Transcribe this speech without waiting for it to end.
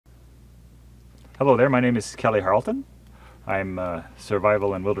Hello there, my name is Kelly Harlton. I'm a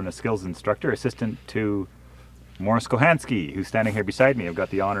Survival and Wilderness Skills Instructor, assistant to Morris Kochanski, who's standing here beside me. I've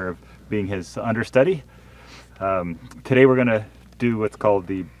got the honor of being his understudy. Today we're going to do what's called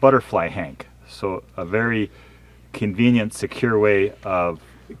the butterfly hank. So a very convenient, secure way of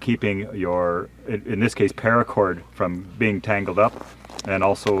keeping your, in this case, paracord from being tangled up, and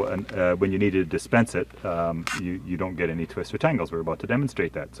also when you need to dispense it, you don't get any twists or tangles. We're about to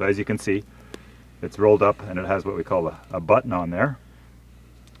demonstrate that. So as you can see, it's rolled up and it has what we call a button on there.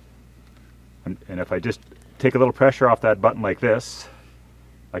 And if I just take a little pressure off that button like this,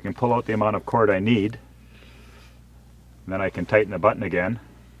 I can pull out the amount of cord I need. And then I can tighten the button again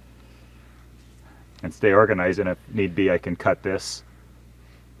and stay organized, and if need be I can cut this.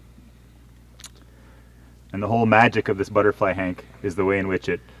 And the whole magic of this butterfly hank is the way in which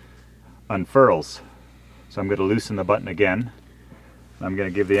it unfurls. So I'm going to loosen the button again. I'm going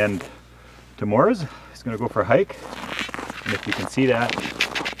to give the end to Morris. He's going to go for a hike, and if you can see that.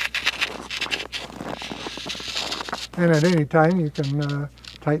 And at any time you can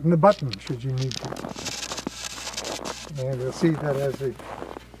tighten the button should you need to. And you'll see that as we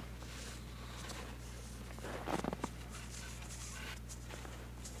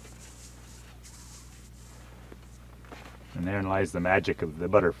And therein lies the magic of the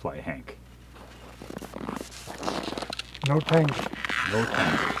butterfly hank. no tangle. No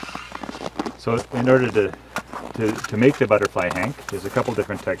tangles. So in order to make the butterfly hank, there's a couple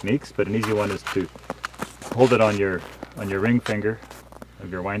different techniques, but an easy one is to hold it on your ring finger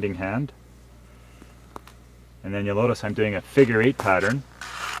of your winding hand. And then you'll notice I'm doing a figure 8 pattern.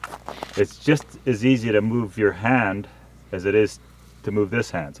 It's just as easy to move your hand as it is to move this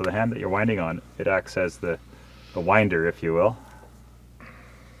hand. So the hand that you're winding on, it acts as the winder, if you will.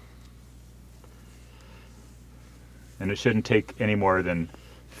 And it shouldn't take any more than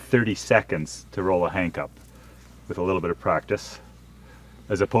 30 seconds to roll a hank up with a little bit of practice,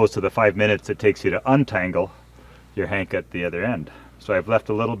 as opposed to the 5 minutes it takes you to untangle your hank at the other end. So I've left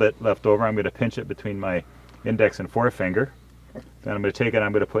a little bit left over. I'm going to pinch it between my index and forefinger. Then I'm going to take it and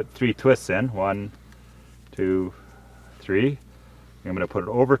I'm going to put 3 twists in. 1, 2, 3. I'm going to put it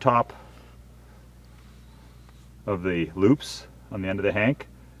over top of the loops on the end of the hank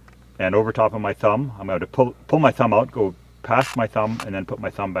and over top of my thumb. I'm going to pull my thumb out, go past my thumb, and then put my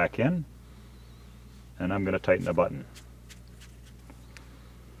thumb back in, and I'm going to tighten the button.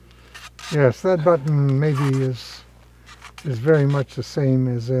 Yes, that button maybe is very much the same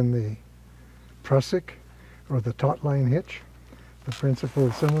as in the prusik or the taut line hitch. The principle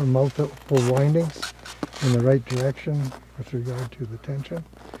is similar, multiple windings in the right direction with regard to the tension,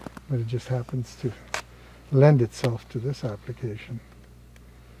 but it just happens to lend itself to this application.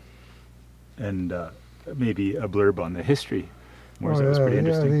 And maybe a blurb on the history. That was pretty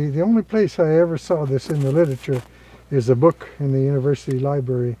interesting. Yeah, the only place I ever saw this in the literature is a book in the university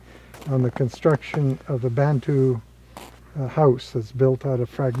library on the construction of the Bantu house that's built out of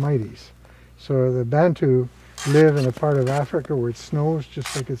Phragmites. So the Bantu live in a part of Africa where it snows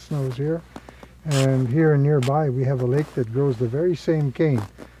just like it snows here. And here nearby we have a lake that grows the very same cane,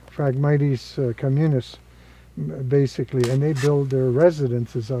 Phragmites communis, basically, and they build their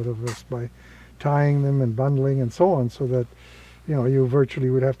residences out of this by tying them and bundling and so on, so that you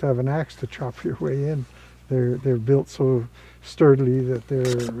virtually would have to have an axe to chop your way in. They're built so sturdily that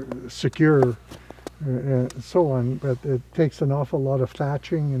they're secure and so on, but it takes an awful lot of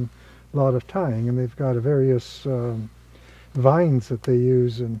thatching and a lot of tying, and they've got various vines that they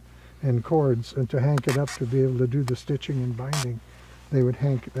use and cords, and to hank it up to be able to do the stitching and binding, they would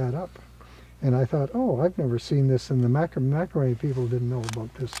hank that up. And I thought, oh, I've never seen this in the macrame. People didn't know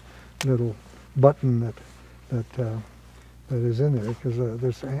about this little button that is in there, because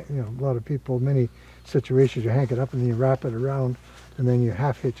there's a lot of people, many situations you hank it up and then you wrap it around and then you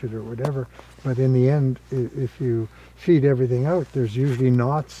half hitch it or whatever. But in the end, if you feed everything out, there's usually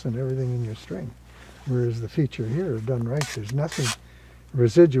knots and everything in your string. Whereas the feature here, done right, there's nothing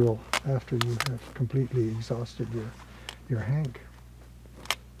residual after you have completely exhausted your hank.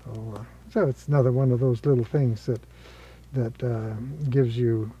 So it's another one of those little things that gives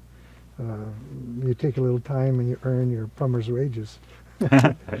you, you take a little time and you earn your plumber's wages.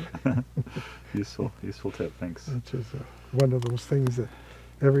 Useful tip, thanks. Which is one of those things that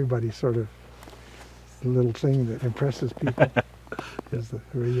everybody sort of, the little thing that impresses people is the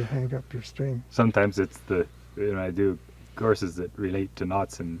way you hang up your string. Sometimes it's when I do courses that relate to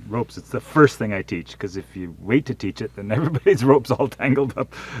knots and ropes, it's the first thing I teach, because if you wait to teach it, then everybody's rope's all tangled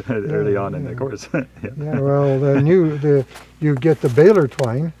up early on in the course. Well, you get the baler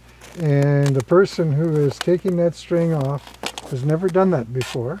twine, and the person who is taking that string off has never done that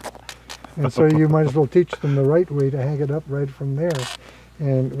before, And so you might as well teach them the right way to hang it up right from there.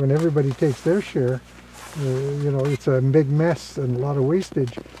 And when everybody takes their share, you know, it's a big mess and a lot of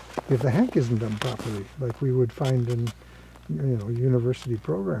wastage if the hank isn't done properly, like we would find in, you know, university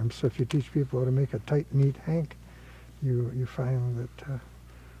programs. So if you teach people how to make a tight, neat hank, you find that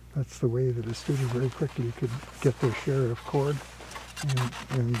that's the way that a student very quickly could get their share of cord.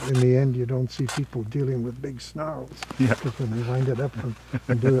 And in the end, you don't see people dealing with big snarls. Yeah. Because when they wind it up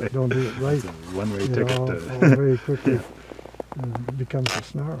and don't do it right, It's a one-way it ticket. all very quickly becomes a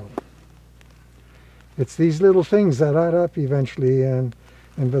snarl. It's these little things that add up eventually, and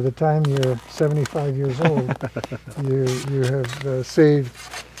by the time you're 75 years old, you have saved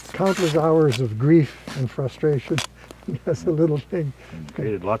countless hours of grief and frustration. That's a little thing. And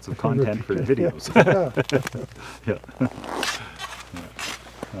created lots of content for videos. Yeah. Yeah.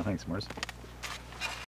 Well, thanks, Morris.